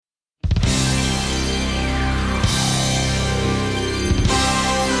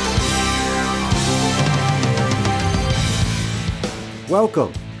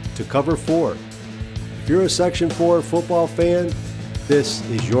Welcome to Cover 4. If you're a Section 4 football fan, this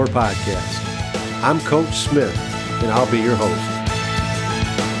is your podcast. I'm Coach Smith, and I'll be your host.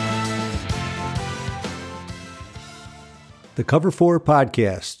 The Cover 4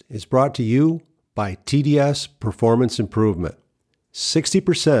 podcast is brought to you by TDS Performance Improvement.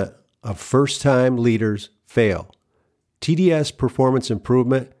 60% of first-time leaders fail. TDS Performance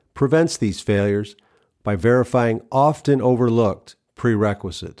Improvement prevents these failures by verifying often overlooked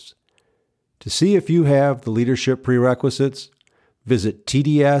prerequisites. To see if you have the leadership prerequisites, visit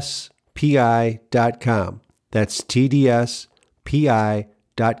tdspi.com. That's tdspi.com.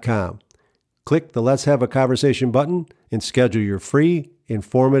 Click the Let's Have a Conversation button and schedule your free,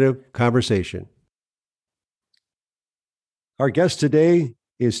 informative conversation. Our guest today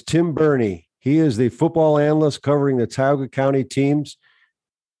is Tim Burney. He is the football analyst covering the Tioga County teams.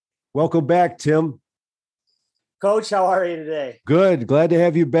 Welcome back, Tim. Coach, how are you today? Good. Glad to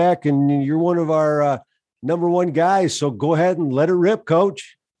have you back. And you're one of our number one guys. So go ahead and let it rip,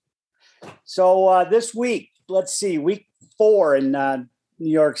 Coach. So this week, let's see, week 4 in New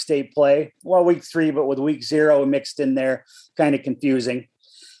York State play. Well, week 3, but with week 0 mixed in there, kind of confusing.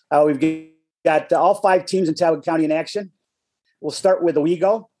 We've got all 5 teams in Tioga County in action. We'll start with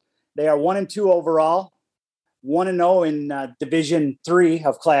Owego. They are 1-2 overall, 1-0 in Division 3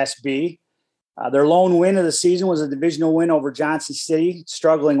 of Class B. Their lone win of the season was a divisional win over Johnson City,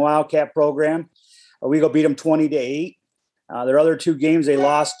 struggling Wildcat program. Owego beat them 20-8. Their other 2 games, they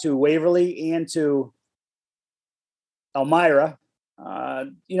lost to Waverly and to Elmira.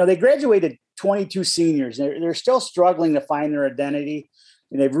 They graduated 22 seniors. They're still struggling to find their identity.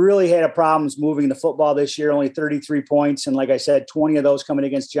 And they've really had problems moving the football this year, only 33 points. And like I said, 20 of those coming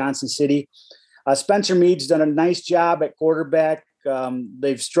against Johnson City. Spencer Mead's done a nice job at quarterback.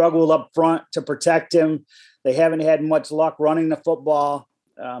 They've struggled up front to protect him. They haven't had much luck running the football.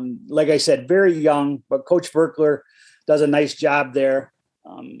 Like I said, very young, but Coach Verkler does a nice job there.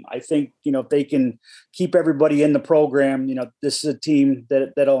 I think, if they can keep everybody in the program, this is a team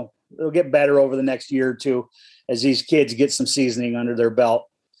that'll get better over the next year or two as these kids get some seasoning under their belt.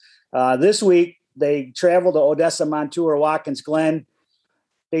 This week, they travel to Odessa, Montour, Watkins Glen,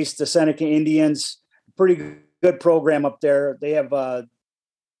 face the Seneca Indians. Pretty good program up there. They have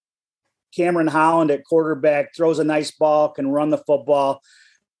Cameron Holland at quarterback, throws a nice ball, can run the football.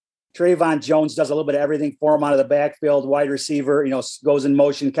 Trayvon Jones does a little bit of everything for him out of the backfield, wide receiver, goes in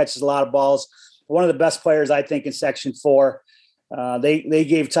motion, catches a lot of balls. One of the best players, I think, in Section 4. They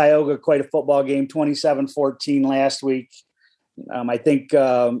gave Tioga quite a football game, 27-14 last week. I think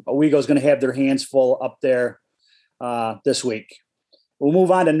Owego's going to have their hands full up there this week. We'll move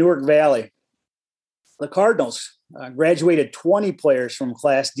on to Newark Valley. The Cardinals graduated 20 players from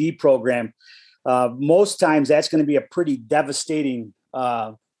Class D program. Most times that's going to be a pretty devastating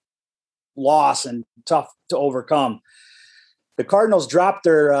loss and tough to overcome. The Cardinals dropped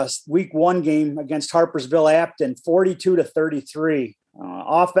their week 1 game against Harpersville-Apton 42-33.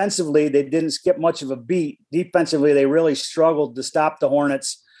 Offensively, they didn't skip much of a beat. Defensively, they really struggled to stop the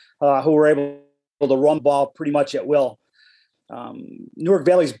Hornets, who were able to run the ball pretty much at will. Newark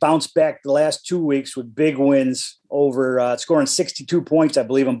Valley's bounced back the last 2 weeks with big wins over scoring 62 points, I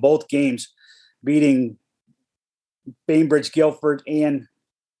believe, in both games, beating Bainbridge Guilford and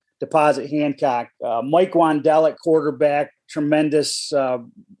Deposit Hancock. Mike Wandell at quarterback, tremendous.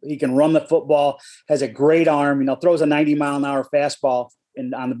 He can run the football, has a great arm, throws a 90-mile-an-hour fastball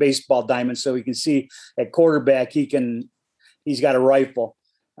on the baseball diamond. So you can see at quarterback, he's got a rifle.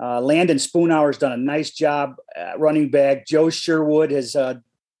 Landon Spoonhour's done a nice job at running back. Joe Sherwood has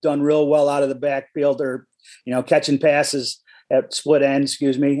done real well out of the backfield or, catching passes at split end,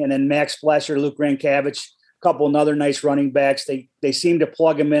 And then Max Flesher, Luke Rankavich, a couple of other nice running backs. They seem to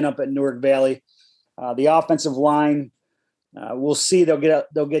plug him in up at Newark Valley. The offensive line, we'll see. They'll get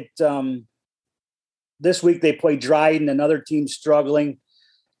this week they play Dryden, another team struggling.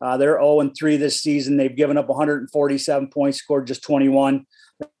 They're 0-3 this season. They've given up 147 points, scored just 21.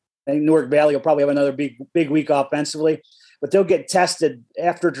 I think Newark Valley will probably have another big week offensively, but they'll get tested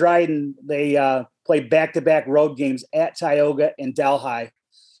after Dryden. They play back-to-back road games at Tioga and Delhi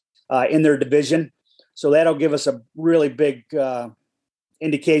in their division. So that'll give us a really big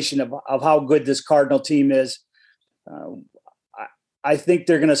indication of how good this Cardinal team is. I think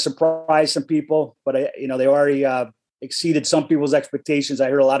they're going to surprise some people, but they already exceeded some people's expectations. I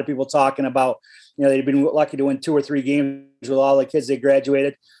heard a lot of people talking about, they've been lucky to win 2 or 3 games with all the kids they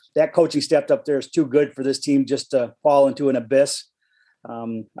graduated. That coaching staff up there is too good for this team just to fall into an abyss.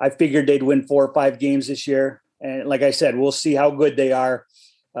 I figured they'd win 4 or 5 games this year. And like I said, we'll see how good they are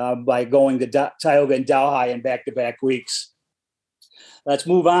by going to Tioga and Delhi in back-to-back weeks. Let's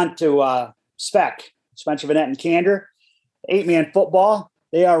move on to Spec, Spencer Vanette and Candor. 8-man football.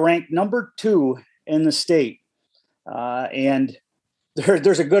 They are ranked number 2 in the state. And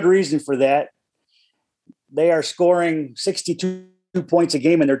there's a good reason for that. They are scoring 62 points a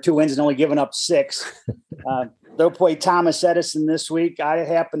game in their 2 wins and only giving up 6. They'll play Thomas Edison this week. I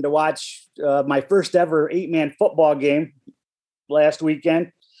happened to watch my first ever 8-man football game last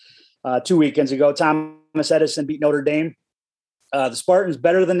weekend, 2 weekends ago. Thomas Edison beat Notre Dame. The Spartans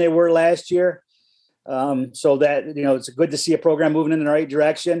better than they were last year. So that, it's good to see a program moving in the right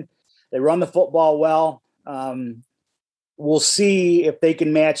direction. They run the football well. We'll see if they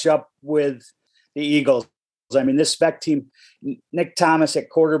can match up with the Eagles. I mean, this Spec team, Nick Thomas at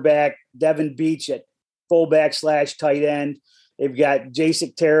quarterback, Devin Beach at fullback / tight end. They've got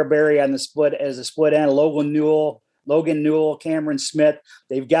Jason Terraberry on the split as a split end, Logan Newell, Cameron Smith.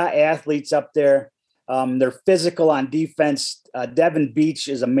 They've got athletes up there. They're physical on defense. Devin Beach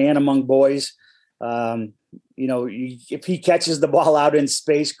is a man among boys. If he catches the ball out in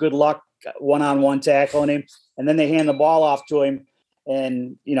space, good luck one-on-one tackling him. And then they hand the ball off to him,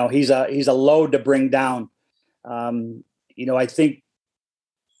 and he's a load to bring down. I think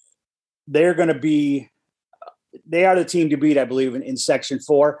they are the team to beat, I believe, in Section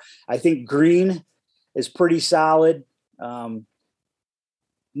 4. I think Green is pretty solid.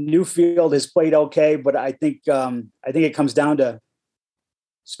 Newfield has played okay, but I think it comes down to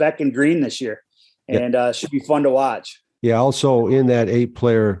Spec and Green this year, and should be fun to watch. Yeah. Also in that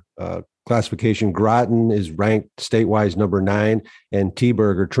 8-player classification, Groton is ranked statewide number 9, and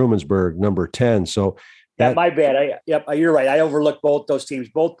T-Burg or Trumansburg number 10. So my bad. You're right. I overlooked both those teams.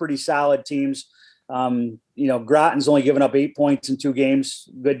 Both pretty solid teams. Groton's only given up 8 points in 2 games.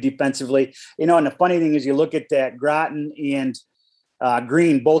 Good defensively. And the funny thing is, you look at that, Groton and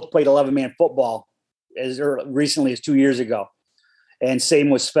Green both played 11-man football as recently as 2 years ago, and same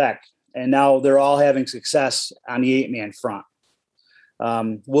with Spec. And now they're all having success on the 8-man front.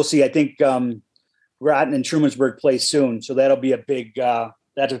 We'll see. I think Groton and Trumansburg play soon, so that'll be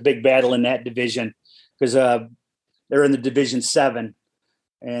that's a big battle in that division, because they're in the Division 7,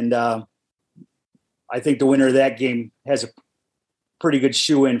 and I think the winner of that game has a pretty good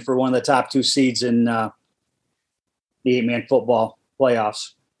shoe-in for one of the top 2 seeds in the 8-man football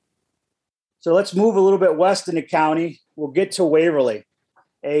playoffs. So let's move a little bit west in the county. We'll get to Waverly.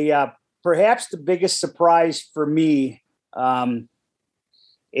 Perhaps the biggest surprise for me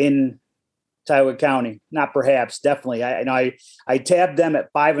in Tioga County. Not perhaps, definitely. I tabbed them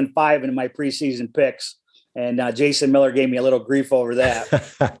at 5-5 in my preseason picks, and Jason Miller gave me a little grief over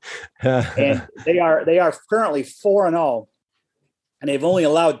that. And they are currently 4-0, and they've only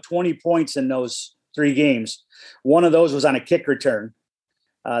allowed 20 points in those 3 games. One of those was on a kick return.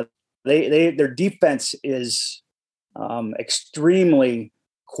 Their defense is extremely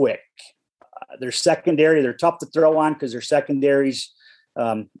quick. Their secondary, they're tough to throw on because their secondary's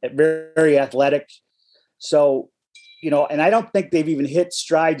very athletic. So, and I don't think they've even hit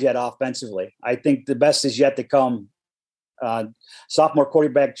stride yet offensively. I think the best is yet to come. Sophomore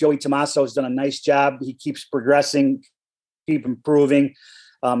quarterback Joey Tomaso has done a nice job. He keeps progressing, keep improving.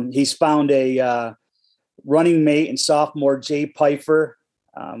 He's found a running mate in sophomore Jay Pfeiffer,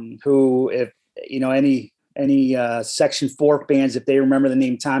 who, if any Section 4 fans, if they remember the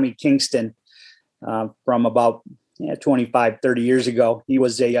name Tommy Kingston from about 25, 30 years ago, he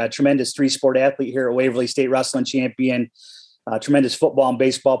was a tremendous 3-sport athlete here at Waverly, state wrestling champion, tremendous football and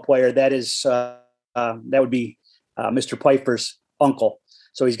baseball player. That would be Mr. Pfeiffer's uncle.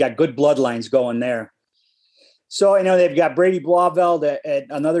 So he's got good bloodlines going there. So they've got Brady Blauveld at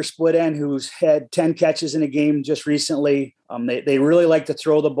another split end who's had 10 catches in a game just recently. They really like to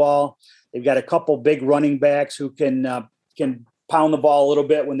throw the ball. They've got a couple big running backs who can pound the ball a little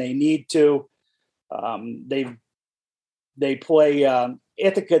bit when they need to. They play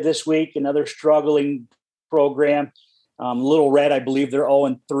Ithaca this week, another struggling program. Little Red, I believe they're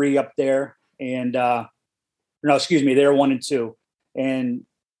 0-3 up there, and they're 1-2. And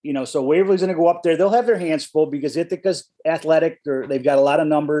so Waverly's going to go up there. They'll have their hands full because Ithaca's athletic. They've got a lot of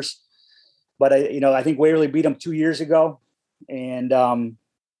numbers, but I think Waverly beat them 2 years ago, and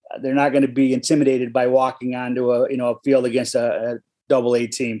they're not going to be intimidated by walking onto a field against a AA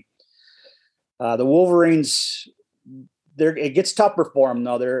team. The Wolverines, it gets tougher for them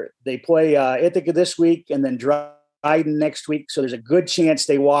though. They play Ithaca this week and then Dryden next week. So there's a good chance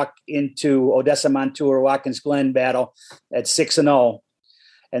they walk into Odessa Montour Watkins Glen battle at 6-0.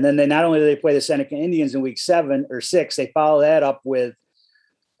 And then not only do they play the Seneca Indians in week 7 or 6, they follow that up with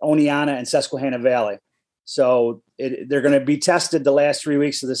Oneonta and Susquehanna Valley. So they're going to be tested the last 3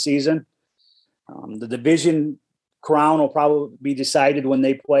 weeks of the season. The division crown will probably be decided when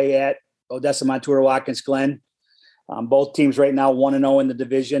they play at Odessa Montour Watkins Glen. Both teams right now 1-0 in the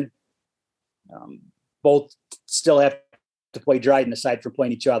division. Both still have to play Dryden aside from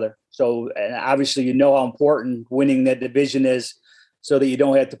playing each other. So, and obviously, you know how important winning that division is, so that you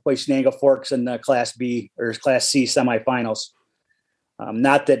don't have to play Shenango Forks in the Class B or Class C semifinals.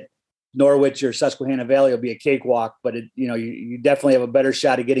 Not that Norwich or Susquehanna Valley will be a cakewalk, but you definitely have a better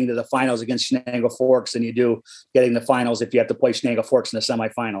shot at getting to the finals against Shenango Forks than you do getting the finals if you have to play Shenango Forks in the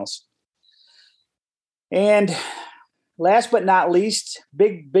semifinals. And last but not least,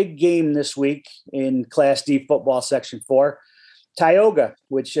 big game this week in Class D football Section 4. Tioga,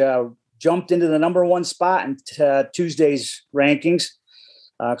 which jumped into the number 1 spot in Tuesday's rankings.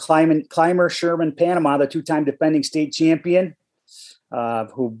 Clymer Sherman Panama, the 2-time defending state champion,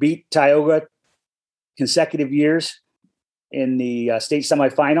 who beat Tioga consecutive years in the state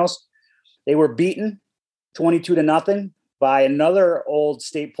semifinals. They were beaten 22-0 by another old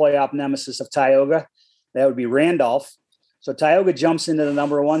state playoff nemesis of Tioga. That would be Randolph. So Tioga jumps into the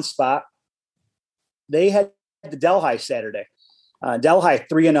number 1 spot. They had the Delhi Saturday. Delhi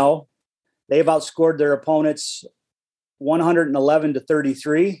 3-0. They've outscored their opponents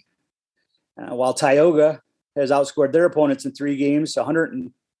 111-33, while Tioga has outscored their opponents in 3 games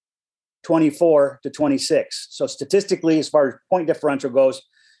 124-26. So statistically, as far as point differential goes,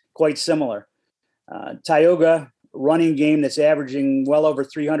 quite similar. Tioga running game that's averaging well over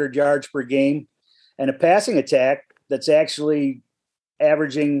 300 yards per game, and a passing attack that's actually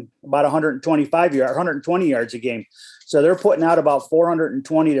averaging about 120 yards a game. So they're putting out about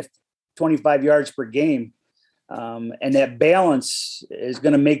 420 to 25 yards per game. And that balance is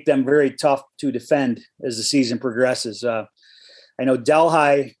going to make them very tough to defend as the season progresses. I know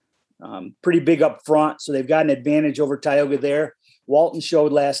Delhi, pretty big up front, so they've got an advantage over Tioga there. Walton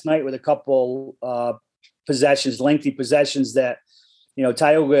showed last night with a couple lengthy possessions that,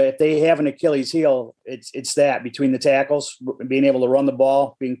 Tioga, if they have an Achilles heel, it's that between the tackles, being able to run the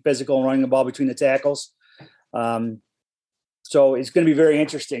ball, being physical and running the ball between the tackles. So it's going to be very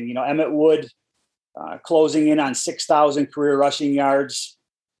interesting. Emmett Wood closing in on 6,000 career rushing yards.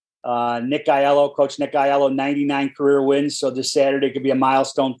 Coach Nick Aiello, 99 career wins. So this Saturday could be a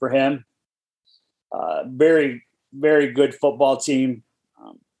milestone for him. Very, very good football team.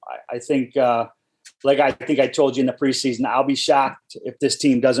 I think I told you in the preseason, I'll be shocked if this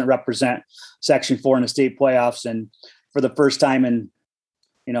team doesn't represent Section 4 in the state playoffs. And for the first time in,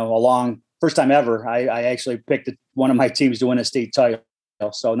 first time ever, I actually picked one of my teams to win a state title.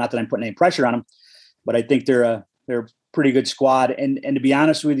 So not that I'm putting any pressure on them, but I think they're a pretty good squad. And to be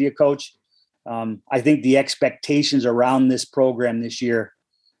honest with you, Coach, I think the expectations around this program this year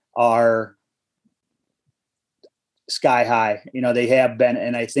are sky high. They have been,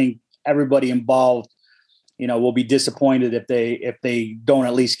 and I think everybody involved, will be disappointed if they don't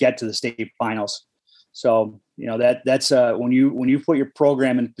at least get to the state finals. So, that's when you put your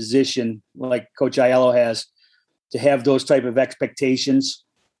program in position like Coach Aiello has to have those type of expectations,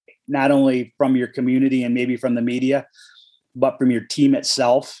 not only from your community and maybe from the media, but from your team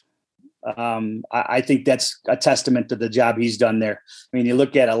itself. I think that's a testament to the job he's done there. I mean, you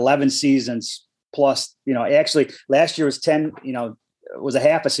look at 11 seasons plus, actually last year was 10, it was a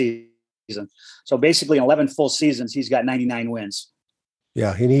half a season. So basically in 11 full seasons, he's got 99 wins.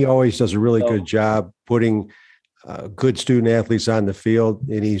 Yeah. And he always does a really good job putting good student athletes on the field,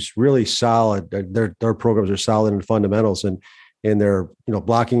 and he's really solid. Their programs are solid in fundamentals and their,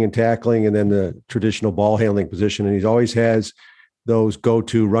 blocking and tackling, and then the traditional ball handling position. And he always has those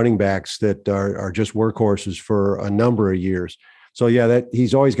go-to running backs that are just workhorses for a number of years. So yeah,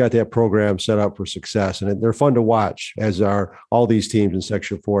 he's always got that program set up for success, and they're fun to watch, as are all these teams in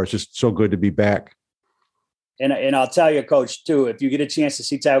Section 4. It's just so good to be back. And I'll tell you, Coach, too, if you get a chance to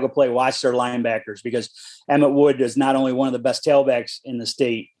see Tioga play, watch their linebackers, because Emmett Wood is not only one of the best tailbacks in the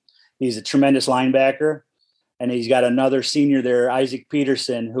state, he's a tremendous linebacker, and he's got another senior there, Isaac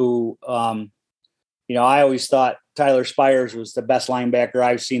Peterson, who, I always thought Tyler Spires was the best linebacker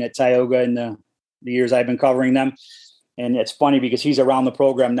I've seen at Tioga in the years I've been covering them. And it's funny because he's around the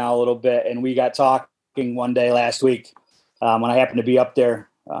program now a little bit. And we got talking one day last week when I happened to be up there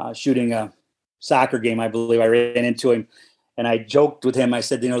shooting a soccer game. I believe I ran into him and I joked with him. I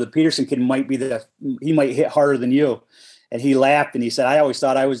said, the Peterson kid he might hit harder than you. And he laughed and he said, I always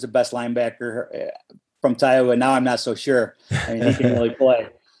thought I was the best linebacker from Tioga. Now I'm not so sure. I mean, he can really play.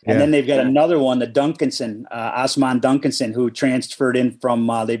 And then they've got another one, the Duncanson, Osman Duncanson, who transferred in from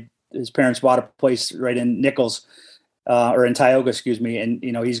his parents bought a place right in Nichols. Or in Tioga, excuse me. And,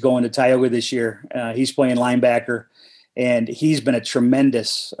 he's going to Tioga this year. He's playing linebacker. and he's been a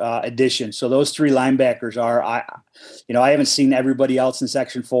tremendous addition. So those three linebackers are, I haven't seen everybody else in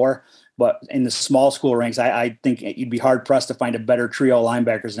Section 4, but in the small school ranks, I think you'd be hard pressed to find a better trio of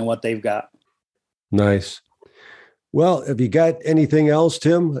linebackers than what they've got. Nice. Well, have you got anything else,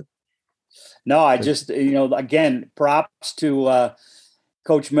 Tim? No, I just, again, props to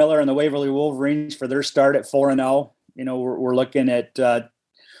Coach Miller and the Waverly Wolverines for their start at 4-0. We're looking at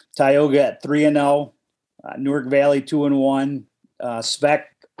Tioga at 3-0, Newark Valley 2-1, Spec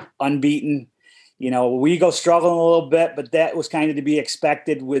unbeaten. Wego struggling a little bit, but that was kind of to be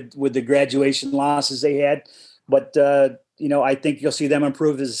expected with the graduation losses they had. But I think you'll see them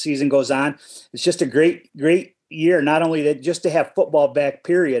improve as the season goes on. It's just a great year, not only that just to have football back,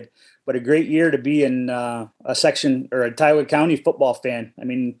 period, but a great year to be in a section or a Tioga County football fan. I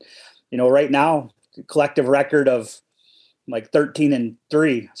mean, right now, collective record of like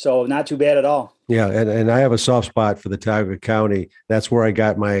 13-3, so not too bad at all. Yeah, and I have a soft spot for the Tioga County. That's where I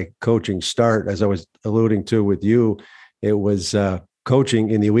got my coaching start, as I was alluding to with you. It was coaching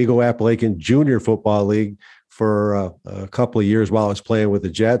in the Owego Appalachian Junior Football League for a couple of years while I was playing with the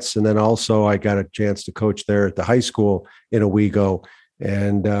Jets, and then also I got a chance to coach there at the high school in Owego,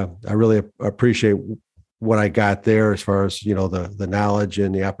 and I really appreciate what I got there as far as the knowledge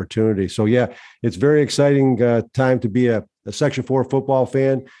and the opportunity. So yeah, it's very exciting time to be a Section 4 football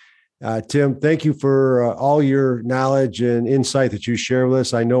fan. Tim, thank you for all your knowledge and insight that you share with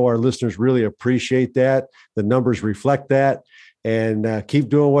us. I know our listeners really appreciate that. The numbers reflect that, and keep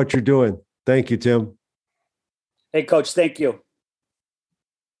doing what you're doing. Thank you, Tim. Hey, Coach, thank you.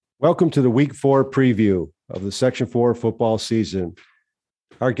 Welcome to the Week 4 preview of the Section 4 football season.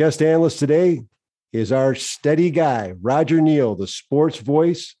 Our guest analyst today is our steady guy, Roger Neal, the sports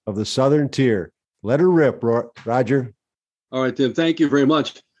voice of the Southern Tier. Let her rip, Roger. All right, Tim, thank you very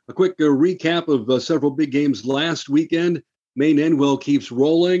much. A quick recap of several big games last weekend. Maine Endwell keeps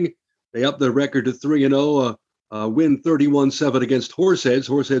rolling. They up their record to 3-0, win 31-7 against Horseheads.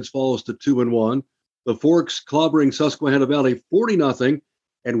 Horseheads falls to 2-1. The Forks clobbering Susquehanna Valley 40-0,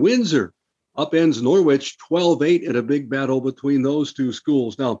 and Windsor upends Norwich 12-8 in a big battle between those two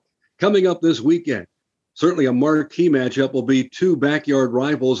schools. Now, coming up this weekend, certainly a marquee matchup will be two backyard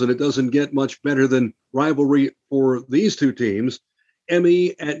rivals, and it doesn't get much better than rivalry for these two teams.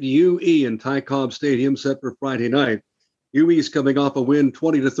 ME at UE in Ty Cobb Stadium set for Friday night. UE's coming off a win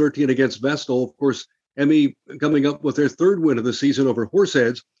 20-13 against Vestal. Of course, ME coming up with their third win of the season over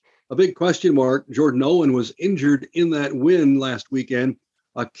Horseheads. A big question mark, Jordan Owen was injured in that win last weekend.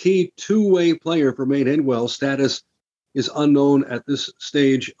 A key two-way player for Maine Endwell. Status is unknown at this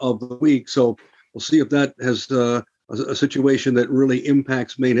stage of the week. So we'll see if that has a situation that really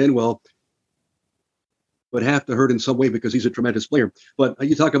impacts Maine Endwell. Would have to hurt in some way because he's a tremendous player. But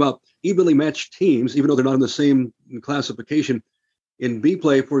you talk about evenly matched teams, even though they're not in the same classification. In B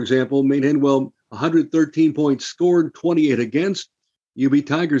play, for example, Maine Endwell, 113 points scored, 28 against. UB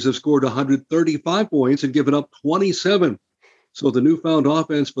Tigers have scored 135 points and given up 27. So the newfound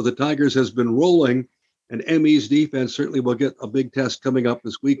offense for the Tigers has been rolling, and ME's defense certainly will get a big test coming up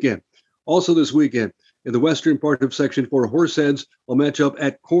this weekend. Also this weekend, in the western part of Section 4, Horseheads will match up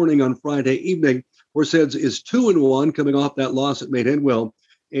at Corning on Friday evening. Horseheads is 2-1 coming off that loss at Maine Endwell,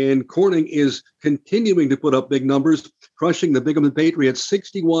 and Corning is continuing to put up big numbers, crushing the Binghamton Patriots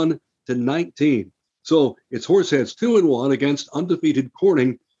 61-19. So it's Horseheads 2-1 against undefeated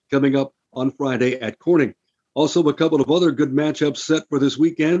Corning coming up on Friday at Corning. Also, a couple of other good matchups set for this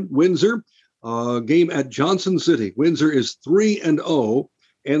weekend. Windsor, game at Johnson City. Windsor is 3-0,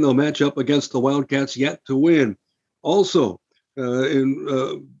 and they'll match up against the Wildcats yet to win. Also,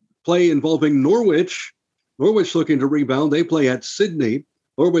 in play involving Norwich. Norwich looking to rebound. They play at Sydney.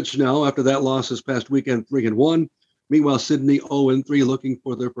 Norwich now, after that loss this past weekend, 3-1. Meanwhile, Sydney 0-3, looking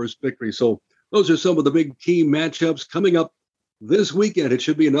for their first victory. So those are some of the big key matchups coming up this weekend. It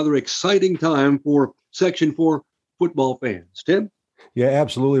should be another exciting time for Section 4 football fans. Tim? Yeah,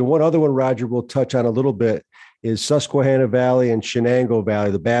 absolutely. One other one, Roger, we'll touch on a little bit is Susquehanna Valley and Shenango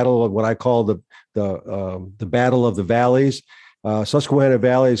Valley, the battle of what I call the battle of the valleys. Susquehanna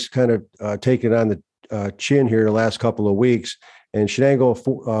Valley is kind of taken on the chin here the last couple of weeks, and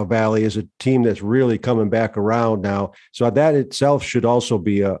Shenango Valley is a team that's really coming back around now. So that itself should also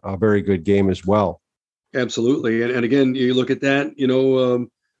be a very good game as well. Absolutely. And again, you look at that,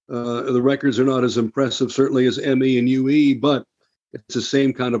 the records are not as impressive, certainly, as ME and UE, but it's the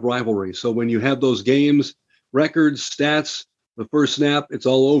same kind of rivalry. So when you have those games, records, stats, the first snap, it's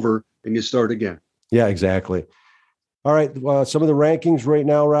all over and you start again. Yeah, exactly. All right. Some of the rankings right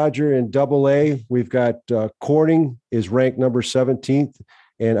now, Roger, in AA, we've got Corning is ranked number 17th,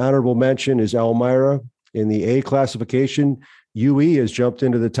 and honorable mention is Elmira. In the A classification, UE has jumped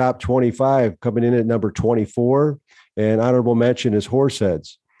into the top 25, coming in at number 24, and honorable mention is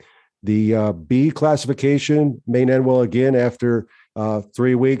Horseheads. The B classification, Maine Enwell again after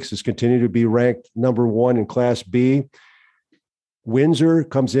 3 weeks has continued to be ranked number 1 in Class B. Windsor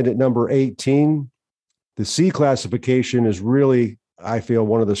comes in at number 18. The C classification is really, I feel,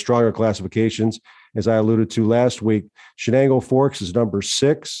 one of the stronger classifications, as I alluded to last week. Shenango Forks is number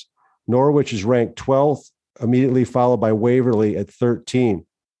 6. Norwich is ranked 12th, immediately followed by Waverly at 13.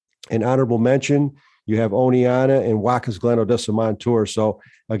 And honorable mention, you have Oneonta and Watkins Glen Odessa Montour. So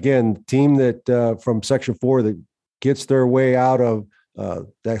again, team that from Section 4 that gets their way out of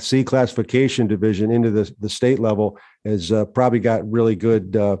that C classification division into the state level has probably got really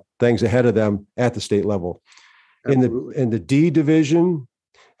good things ahead of them at the state level. In the D division,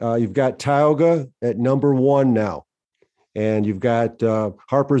 you've got Tioga at number 1 now. And you've got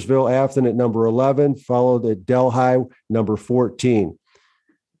Harpersville Afton at number 11, followed at Delhi, number 14.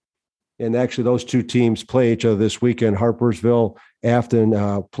 And actually, those two teams play each other this weekend. Harpersville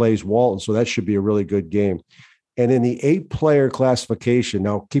Afton plays Walton, so that should be a really good game. And in the 8-player classification,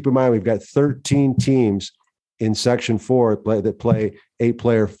 now keep in mind, we've got 13 teams in Section 4 that play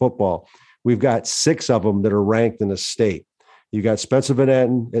 8-player football. We've got 6 of them that are ranked in the state. You've got Spencer Van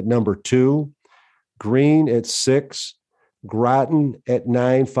Etten at number 2, Greene at 6, Groton at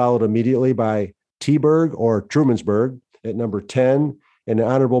 9, followed immediately by Teaburg or Trumansburg at number 10. And an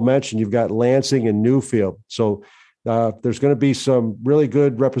honorable mention, you've got Lansing and Newfield. So there's going to be some really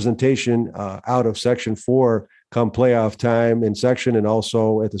good representation out of Section 4 come playoff time in section and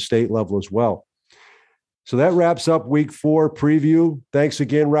also at the state level as well. So that wraps up Week 4 preview. Thanks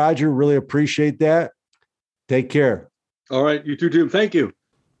again, Roger. Really appreciate that. Take care. All right. You too, Jim. Thank you.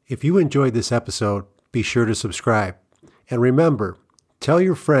 If you enjoyed this episode, be sure to subscribe. And remember, tell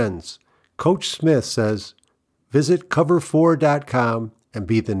your friends. Coach Smith says, visit cover4.com and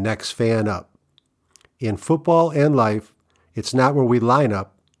be the next fan up. In football and life, it's not where we line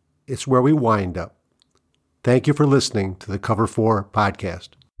up, it's where we wind up. Thank you for listening to the Cover 4 podcast.